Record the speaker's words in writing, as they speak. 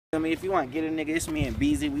I mean, if you want to get a nigga, it's me and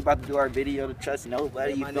Beezy. We about to do our video to trust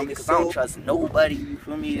nobody. You feel me? Cause I don't trust nobody. You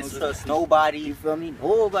feel me? It's trust nobody. You feel me?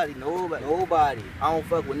 Nobody. I don't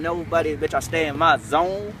fuck with nobody. Bitch, I stay in my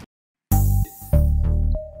zone.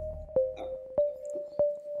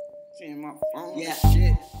 Seeing my phone. Yeah,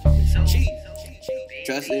 shit. So cheap.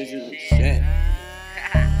 Trust issues shit.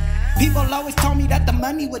 People always told me that the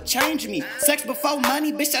money would change me. Sex before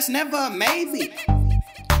money, bitch, that's never a maybe.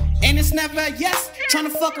 And it's never a yes.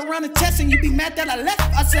 Tryna fuck around and test and you be mad that I left.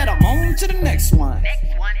 I said I'm on to the next one.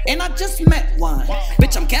 And I just met one.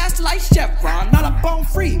 Bitch, I'm gassed like Chevron, not a bone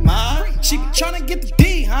free, man. She be tryna get the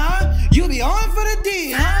D, huh? You be on for the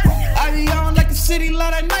D, huh? I be on like the city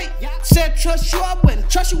light at night. Said trust you, I wouldn't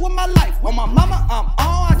trust you with my life. On my mama, I'm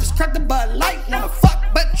on. I just cracked the Bud Light. Wanna fuck,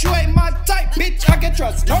 but you ain't my type, bitch. I can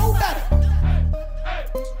trust nobody.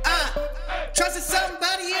 Trusted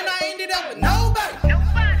somebody and I ended up with nobody.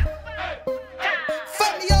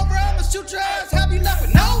 Fuck me over, I'ma shoot your ass. Have you left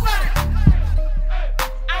with nobody?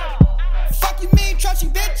 Fuck you mean, trust you,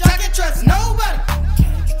 bitch. I can't trust nobody.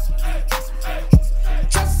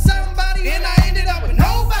 Trust somebody and I ended up with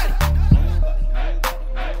nobody.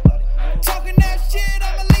 Talking that shit,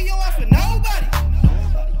 I'ma leave your ass with nobody.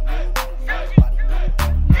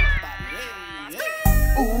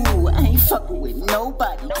 Ooh, I ain't fucking with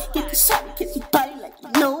nobody. Get the shot, kiss your body like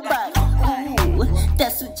nobody. Ooh,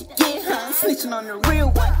 that's what you get, huh? Snitching on the real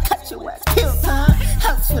one, cut your ass, kill time.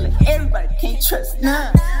 House full of everybody, can't trust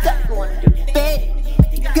none. Gotta go under the bed,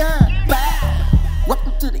 the gun, bye.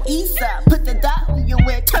 Welcome to the east side, put the dot on your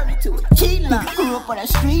way, turn it to a key line. Grew up on that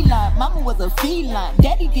street line, mama was a feline.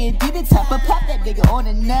 Daddy did the top, but pop that nigga on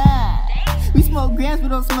the nine. We smoke grams, we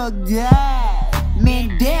don't smoke dye.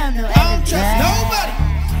 Man, damn, no, I don't trust nobody.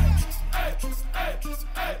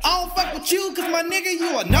 I don't fuck with you, cause my nigga,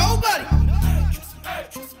 you are nobody.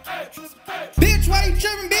 Bitch, why you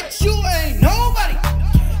trippin', bitch? You ain't nobody.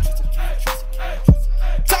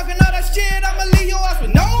 Talking all that shit, I'ma leave your ass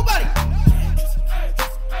with nobody.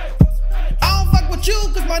 I don't fuck with you,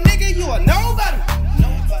 cause my nigga, you are nobody.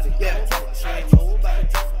 Nobody, yeah.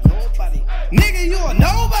 Nobody. Nigga, you are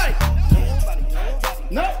nobody.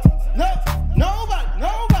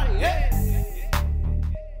 Nobody, yeah.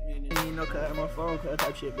 You know, cut my phone, cut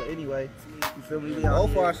type shit. But anyway, you feel me?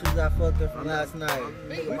 Both our shoes got fucked up from last night.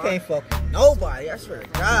 We can't fuck with nobody. I swear to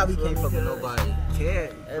God, we can't fuck with nobody.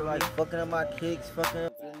 Yeah. Everybody fucking up my kicks, fucking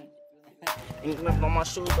up. Ain't nothing on my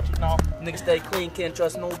shoes, but you know, niggas stay clean, can't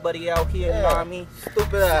trust nobody out here, you know what I mean?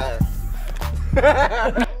 Stupid ass.